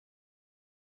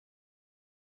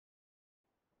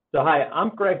So hi,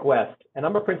 I'm Greg West, and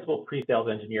I'm a principal pre-sales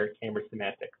engineer at Cambridge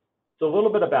Semantics. So a little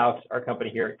bit about our company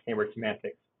here at Cambridge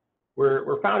Semantics.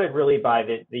 We're founded really by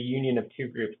the union of two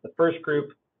groups. The first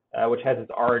group, which has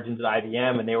its origins at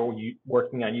IBM, and they were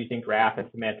working on using graph and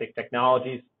semantic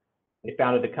technologies. They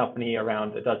founded the company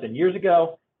around a dozen years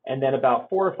ago, and then about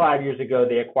 4 or 5 years ago,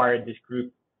 they acquired this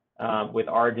group with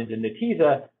origins in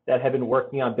Netezza that have been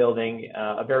working on building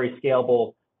a very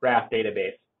scalable graph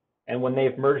database. And when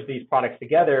they've merged these products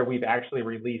together, we've actually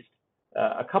released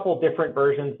a couple different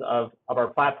versions of our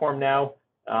platform now.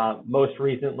 Most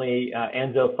recently,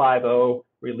 Anzo 5.0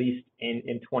 released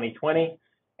in 2020,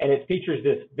 and it features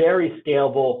this very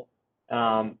scalable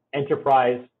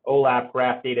enterprise OLAP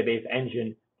graph database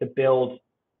engine to build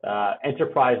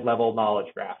enterprise-level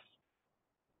knowledge graphs.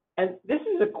 And this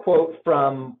is a quote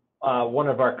from one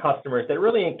of our customers that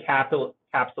really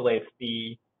encapsulates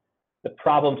the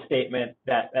problem statement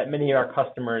that many of our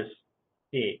customers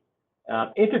see.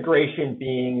 Integration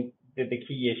being the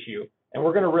key issue. And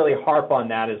we're going to really harp on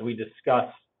that as we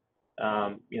discuss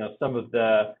some of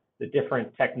the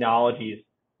different technologies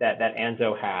that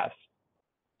Anzo has.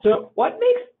 So what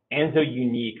makes Anzo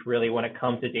unique really when it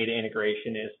comes to data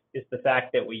integration is the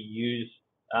fact that we use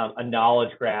a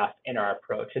knowledge graph in our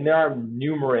approach. And there are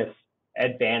numerous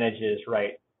advantages,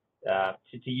 right,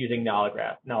 to using knowledge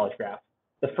graph.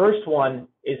 The first one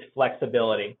is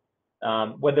flexibility,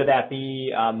 whether that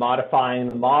be modifying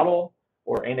the model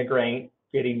or integrating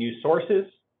new sources.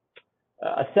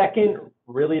 A second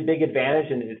really big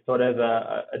advantage, and it's sort of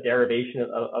a derivation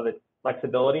of its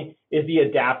flexibility, is the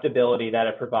adaptability that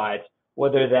it provides,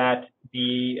 whether that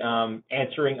be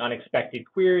answering unexpected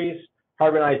queries,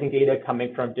 harmonizing data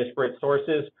coming from disparate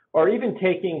sources, or even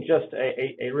taking just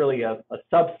a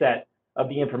subset of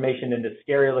the information in this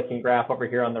scary looking graph over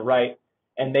here on the right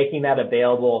and making that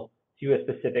available to a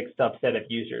specific subset of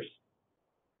users.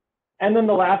 And then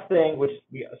the last thing, which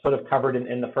we sort of covered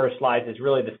in the first slides, is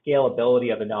really the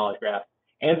scalability of the knowledge graph.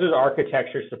 Anzo's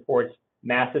architecture supports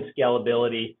massive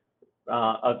scalability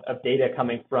of data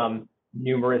coming from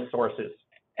numerous sources.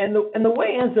 And the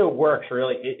way Anzo works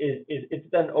really is it's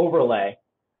an overlay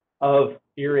of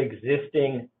your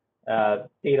existing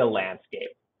data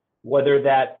landscape, whether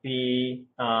that be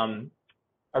a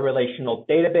relational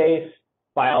database,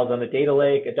 files on the data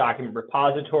lake, a document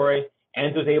repository.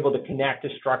 Anzo is able to connect to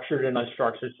structured and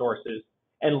unstructured sources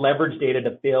and leverage data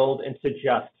to build and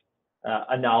suggest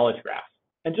a knowledge graph.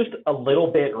 And just a little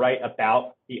bit, right,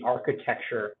 about the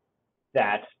architecture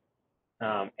that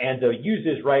Anzo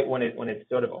uses, right, when it's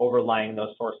sort of overlying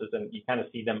those sources, and you kind of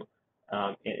see them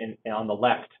on the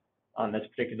left on this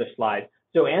particular slide.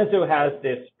 So Anzo has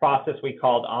this process we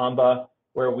called AMBA,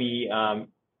 where we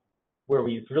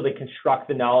really construct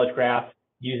the knowledge graph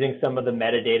using some of the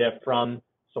metadata from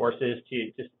sources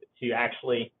to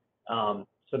actually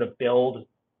sort of build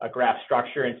a graph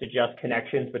structure and suggest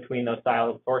connections between those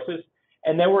siloed sources.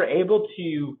 And then we're able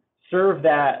to serve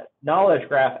that knowledge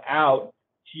graph out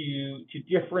to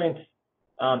different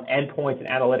endpoints and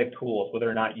analytic tools, whether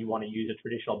or not you want to use a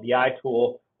traditional BI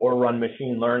tool or run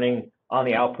machine learning on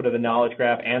the output of the knowledge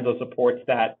graph. Anzo supports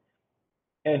that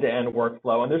end-to-end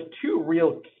workflow. And there's two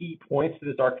real key points to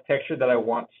this architecture that I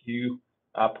want to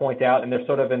point out, and they're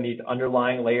sort of in these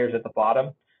underlying layers at the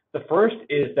bottom. The first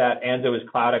is that Anzo is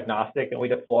cloud agnostic, and we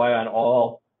deploy on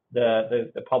all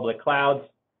the public clouds,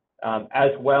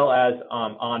 as well as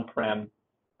on-prem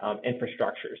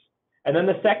infrastructures. And then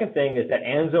the second thing is that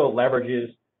Anzo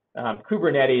leverages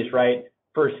Kubernetes, right,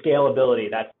 for scalability.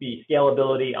 That's the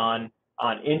scalability on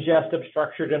ingest of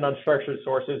structured and unstructured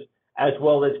sources, as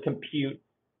well as compute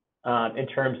in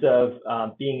terms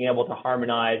of being able to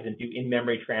harmonize and do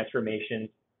in-memory transformations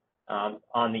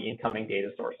on the incoming data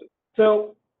sources.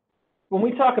 So when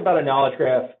we talk about a knowledge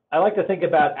graph, I like to think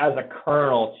about as a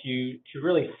kernel to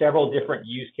really several different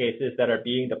use cases that are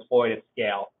being deployed at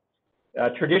scale.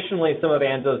 Traditionally, some of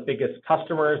Anzo's biggest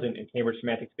customers and Cambridge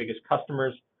Semantics' biggest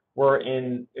customers were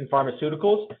in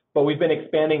pharmaceuticals, but we've been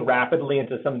expanding rapidly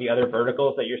into some of the other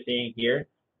verticals that you're seeing here,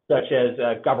 such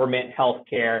as government,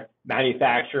 healthcare,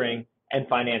 manufacturing, and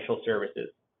financial services.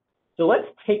 So let's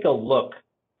take a look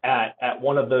at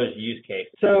one of those use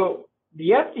cases. So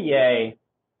the FDA,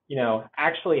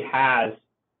 actually has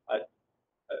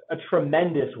a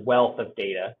tremendous wealth of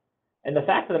data. And the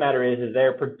fact of the matter is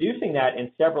they're producing that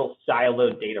in several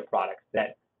siloed data products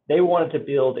that they wanted to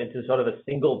build into sort of a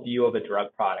single view of a drug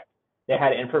product. They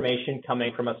had information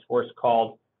coming from a source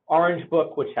called Orange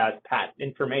Book, which has patent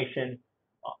information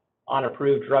on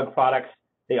approved drug products.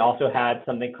 They also had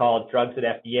something called Drugs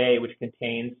at FDA, which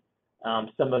contains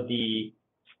some of the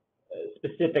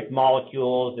specific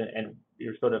molecules and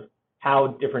your sort of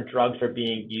how different drugs are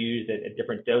being used at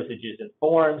different dosages and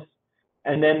forms.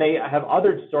 And then they have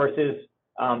other sources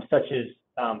such as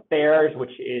FAERS,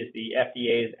 which is the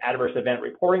FDA's Adverse Event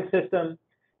Reporting System,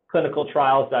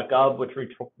 clinicaltrials.gov, which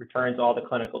returns all the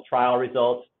clinical trial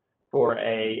results for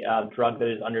a drug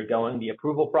that is undergoing the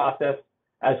approval process,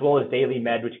 as well as Daily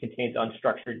Med, which contains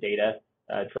unstructured data,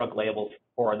 drug labels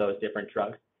for those different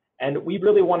drugs. And we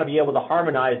really want to be able to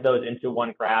harmonize those into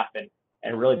one graph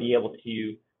and really be able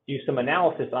to do some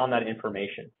analysis on that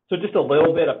information. So just a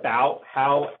little bit about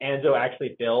how Anzo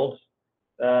actually builds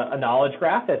a knowledge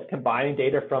graph that's combining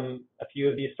data from a few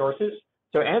of these sources.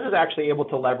 So Anzo is actually able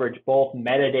to leverage both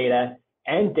metadata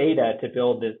and data to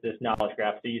build this knowledge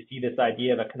graph. So you see this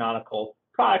idea of a canonical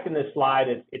product in this slide.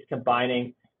 It's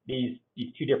combining these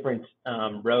two different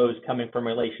rows coming from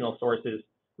relational sources,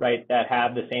 right, that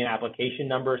have the same application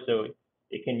number. So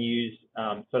it can use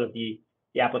sort of the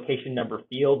application number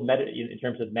field in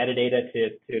terms of metadata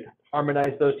to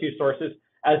harmonize those two sources,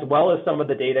 as well as some of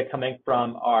the data coming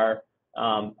from our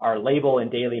label in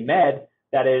Daily Med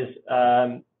that is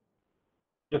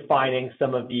defining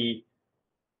some of the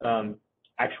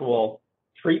actual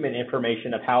treatment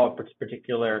information of how a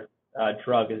particular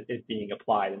drug is being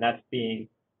applied. And that's being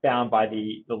found by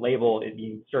the label is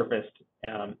being surfaced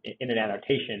in an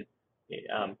annotation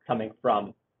coming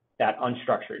from that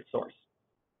unstructured source.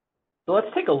 So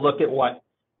let's take a look at what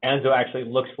Anzo actually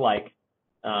looks like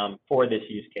for this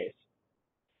use case.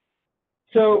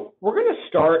 So we're going to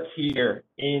start here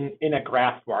in a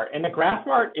graph mart. And a graph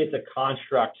mart is a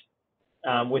construct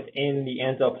within the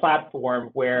Anzo platform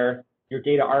where your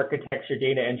data architects, your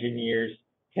data engineers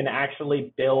can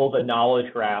actually build a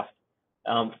knowledge graph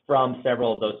from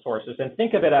several of those sources. And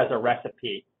think of it as a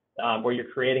recipe where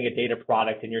you're creating a data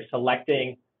product and you're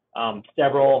selecting from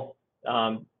several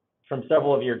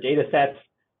of your data sets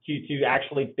to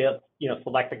actually build,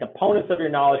 select the components of your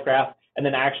knowledge graph and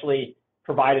then actually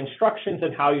provide instructions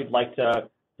on how you'd like to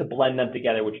blend them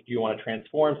together. Which do you want to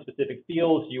transform specific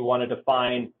fields? Do you want to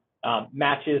define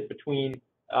matches between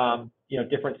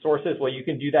different sources? Well, you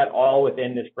can do that all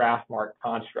within this graph mart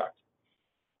construct.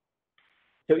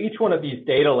 So each one of these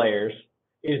data layers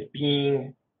is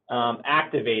being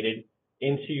activated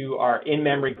into our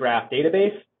in-memory graph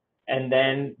database. And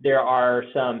then there are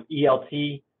some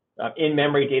ELT,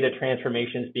 in-memory data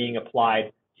transformations being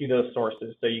applied to those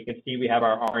sources. So you can see we have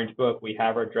our Orange Book, we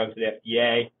have our drugs at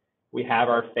FDA, we have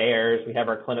our FAERS, we have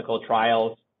our clinical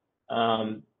trials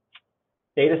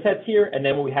data sets here. And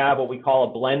then we have what we call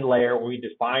a blend layer where we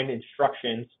define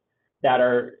instructions that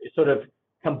are sort of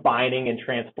combining and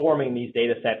transforming these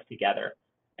data sets together.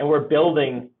 And we're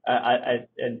building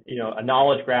a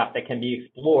knowledge graph that can be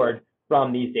explored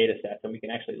from these data sets. And we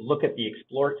can actually look at the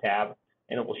Explore tab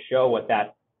and it will show what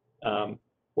that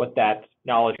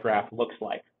knowledge graph looks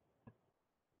like.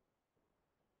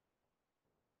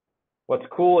 What's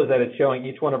cool is that it's showing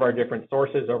each one of our different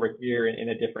sources over here in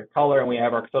a different color, and we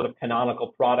have our sort of canonical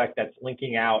product that's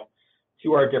linking out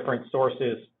to our different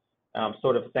sources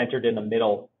sort of centered in the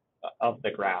middle of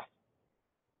the graph.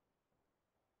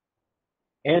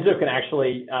 Anzo can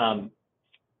actually,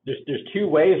 there's two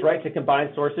ways, right, to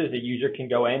combine sources. The user can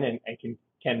go in and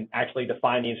can actually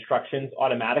define the instructions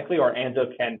automatically, or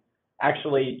Anzo can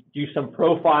actually do some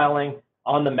profiling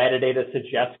on the metadata,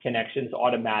 suggest connections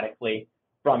automatically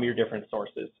from your different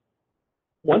sources.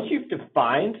 Once you've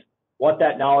defined what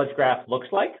that knowledge graph looks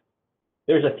like,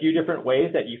 there's a few different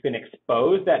ways that you can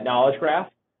expose that knowledge graph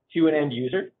to an end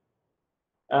user.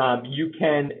 You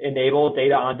can enable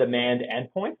data on demand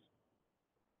endpoints,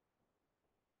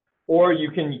 or you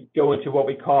can go into what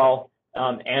we call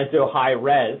Anzo high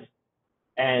res.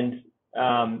 And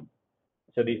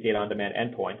so these data on demand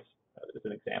endpoints is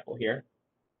an example here.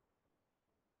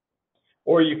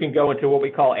 Or you can go into what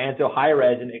we call Anzo high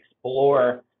res and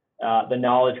explore the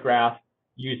knowledge graph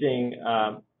using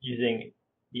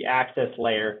the access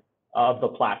layer of the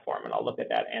platform. And I'll look at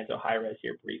that Anzo high res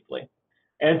here briefly.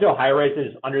 Anzo high res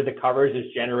is under the covers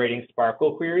is generating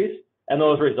Sparkle queries, and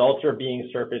those results are being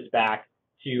surfaced back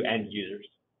to end users.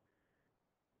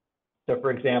 So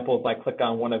for example, if I click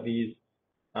on one of these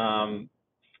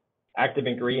active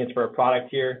ingredients for a product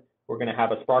here, we're going to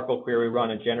have a Sparkle query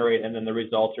run and generate, and then the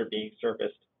results are being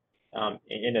surfaced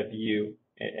in a view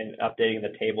and updating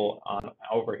the table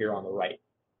over here on the right.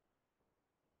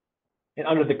 And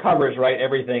under the covers, right,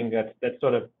 everything that's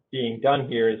sort of being done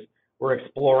here is we're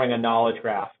exploring a knowledge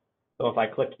graph. So if I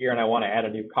click here and I want to add a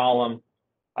new column,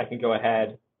 I can go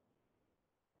ahead,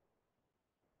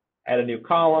 add a new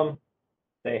column,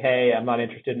 say, hey, I'm not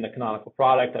interested in the canonical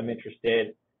product. I'm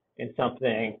interested in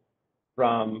something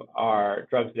from our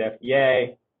drugs at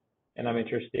FDA, and I'm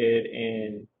interested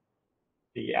in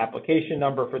the application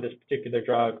number for this particular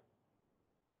drug.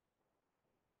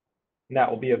 And that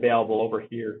will be available over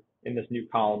here in this new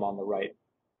column on the right.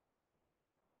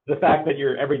 The fact that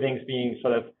everything's being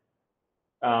sort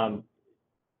of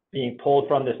being pulled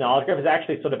from this knowledge graph is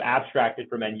actually sort of abstracted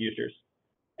from end users.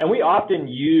 And we often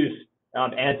use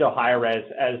Anzo High-Res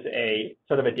as a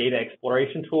sort of a data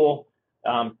exploration tool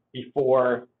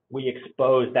before we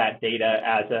expose that data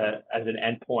as an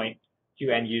endpoint to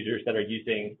end users that are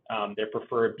using their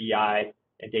preferred BI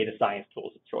and data science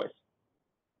tools of choice.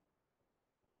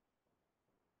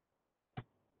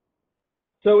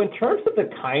 So in terms of the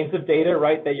kinds of data,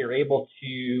 right, that you're able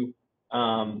to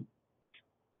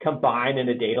combine in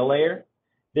a data layer,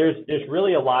 there's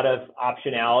really a lot of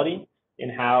optionality in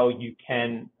how you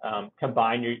can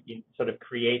combine sort of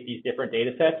create these different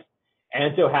data sets.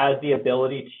 Anzo has the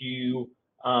ability to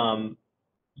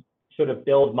sort of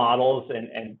build models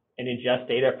and ingest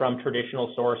data from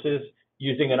traditional sources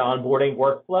using an onboarding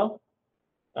workflow.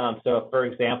 So for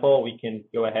example, we can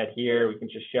go ahead here, we can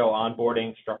just show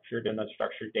onboarding structured and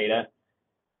unstructured data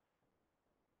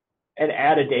and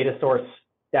add a data source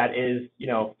that is,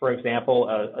 for example,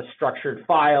 a structured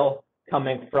file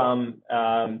coming from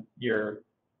your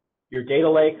data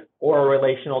lake or a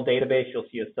relational database. You'll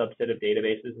see a subset of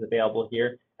databases available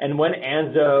here. And when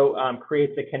Anzo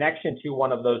creates a connection to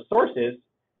one of those sources,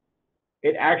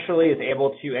 it actually is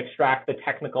able to extract the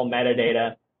technical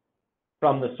metadata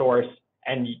from the source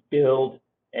and build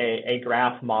a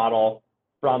graph model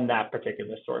from that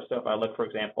particular source. So if I look, for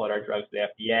example, at our drugs at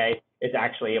the FDA, it's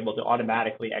actually able to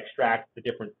automatically extract the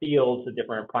different fields, the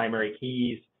different primary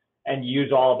keys, and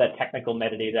use all of that technical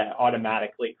metadata to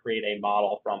automatically create a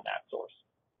model from that source.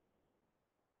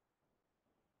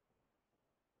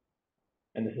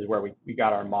 And this is where we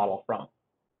got our model from.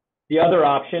 The other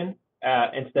option,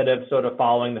 instead of sort of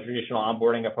following the traditional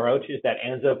onboarding approach, is that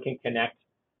Anzo can connect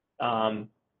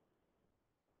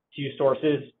to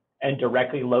sources and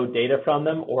directly load data from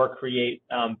them, or create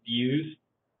views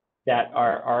that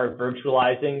are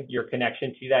virtualizing your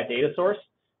connection to that data source.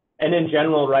 And in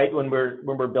general, right, when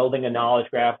we're building a knowledge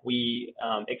graph, we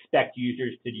expect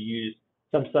users to use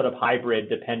some sort of hybrid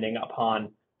depending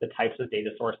upon the types of data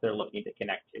source they're looking to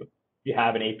connect to. If you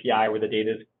have an API where the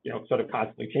data is sort of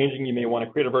constantly changing, you may want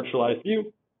to create a virtualized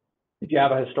view. If you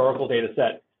have a historical data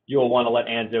set, you'll want to let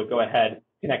Anzo go ahead,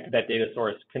 connect to that data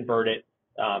source, convert it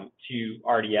to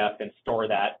RDF, and store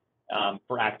that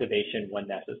for activation when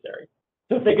necessary.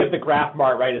 So think of the graph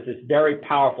Mart, right, as this very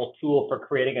powerful tool for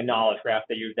creating a knowledge graph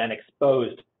that you've then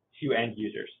exposed to end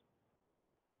users.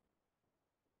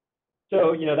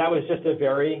 So, that was just a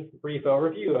very brief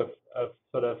overview of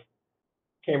sort of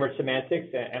Cambridge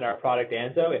Semantics and our product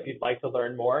Anzo. If you'd like to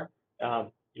learn more,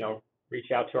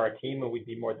 reach out to our team and we'd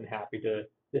be more than happy to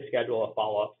schedule a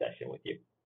follow-up session with you.